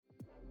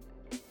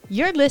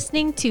You're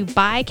listening to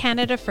Buy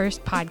Canada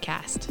First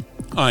podcast.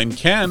 I'm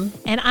Ken.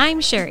 And I'm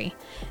Sherri.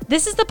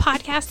 This is the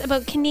podcast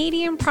about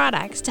Canadian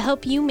products to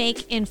help you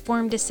make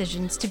informed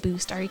decisions to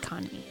boost our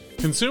economy.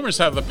 Consumers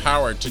have the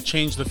power to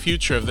change the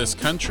future of this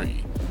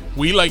country.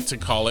 We like to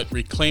call it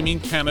Reclaiming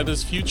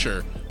Canada's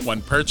Future,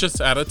 one purchase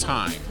at a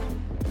time.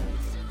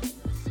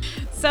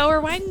 So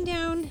we're winding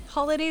down,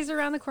 holidays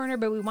around the corner,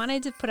 but we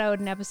wanted to put out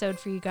an episode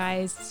for you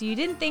guys so you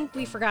didn't think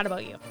we forgot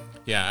about you.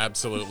 Yeah,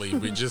 absolutely.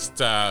 We just,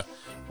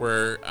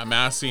 we're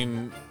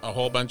amassing a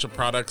whole bunch of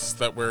products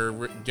that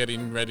we're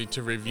getting ready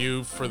to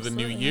review for the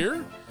new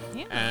year.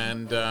 Yeah.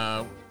 And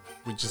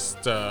we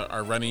just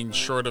are running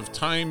short of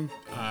time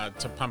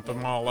to pump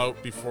them all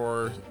out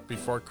before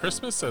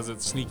Christmas as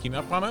it's sneaking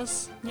up on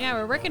us. Yeah,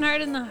 we're working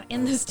hard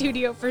in the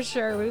studio for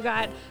sure. We've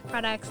got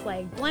products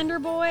like Blender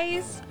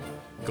Boys.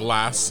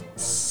 Glass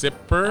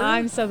Sipper.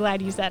 I'm so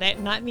glad you said it,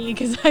 not me,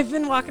 because I've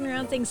been walking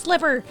around saying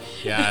slipper.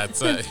 Yeah,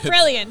 it's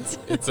brilliant.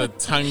 It's a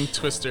tongue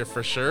twister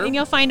for sure. And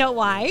you'll find out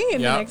why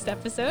in the next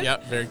episode. Yeah,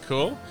 very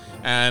cool.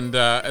 And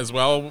as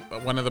well,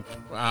 one of the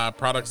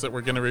products that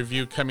we're going to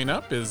review coming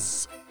up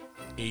is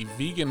a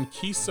vegan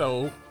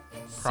queso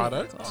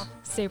product.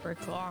 Super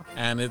cool.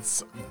 And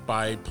it's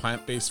by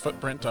Plant-Based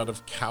Footprint out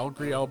of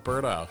Calgary,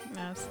 Alberta.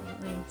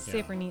 Absolutely.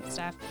 Super neat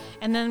stuff.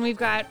 And then we've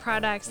got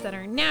products that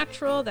are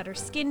natural, that are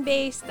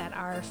skin-based, that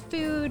are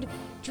food,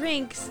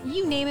 drinks,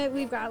 you name it.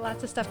 We've got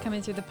lots of stuff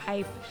coming through the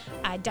pipe,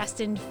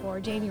 destined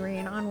for January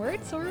and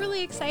onward. So we're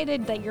really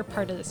excited that you're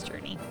part of this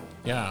journey.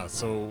 Yeah,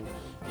 so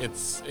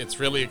it's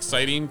really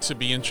exciting to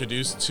be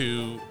introduced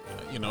to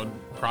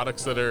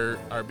products that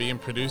are being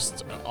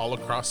produced all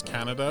across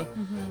Canada,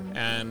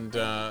 and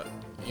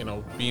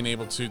being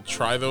able to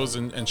try those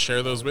and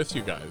share those with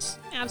you guys.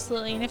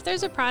 Absolutely. And if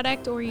there's a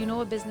product or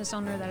a business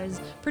owner that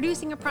is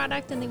producing a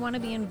product and they want to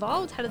be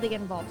involved, how do they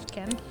get involved,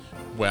 Ken?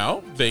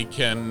 Well, they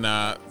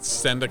can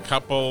send a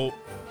couple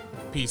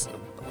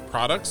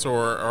products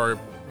or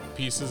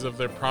pieces of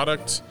their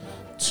product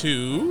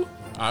to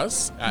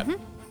us at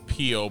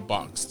P.O.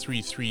 Box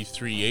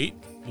 3338,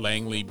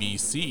 Langley,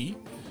 BC,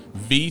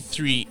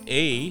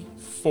 V3A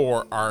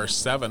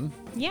 4R7.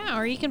 Yeah,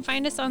 or you can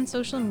find us on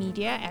social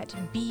media at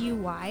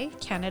BUY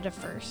Canada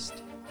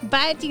First.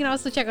 But you can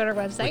also check out our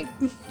website.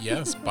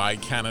 Yes,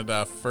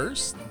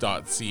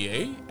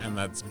 buycanadafirst.ca, and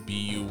that's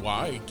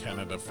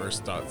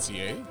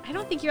buycanadafirst.ca. I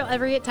don't think you'll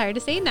ever get tired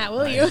of saying that,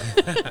 will you?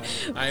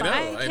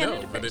 I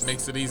know, but it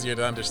makes it easier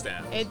to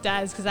understand. It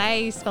does, because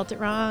I spelt it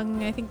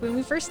wrong, I think, when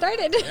we first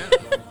started. Yeah.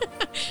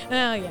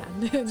 Oh, yeah.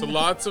 So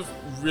lots of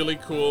really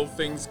cool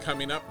things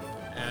coming up,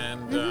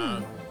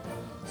 and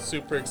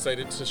super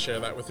excited to share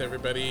that with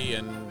everybody,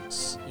 and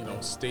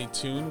stay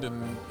tuned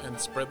and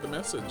spread the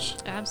message.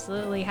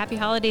 Absolutely. Happy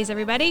holidays,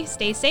 everybody.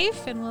 Stay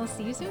safe, and we'll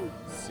see you soon.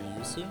 See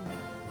you soon.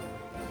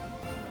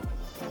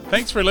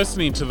 Thanks for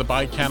listening to the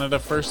Buy Canada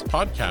First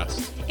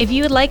podcast. If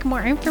you would like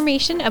more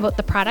information about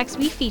the products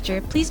we feature,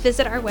 please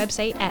visit our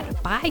website at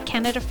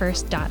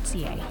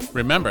buycanadafirst.ca.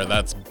 Remember,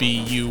 that's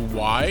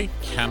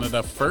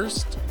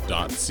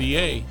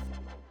BUYcanadafirst.ca.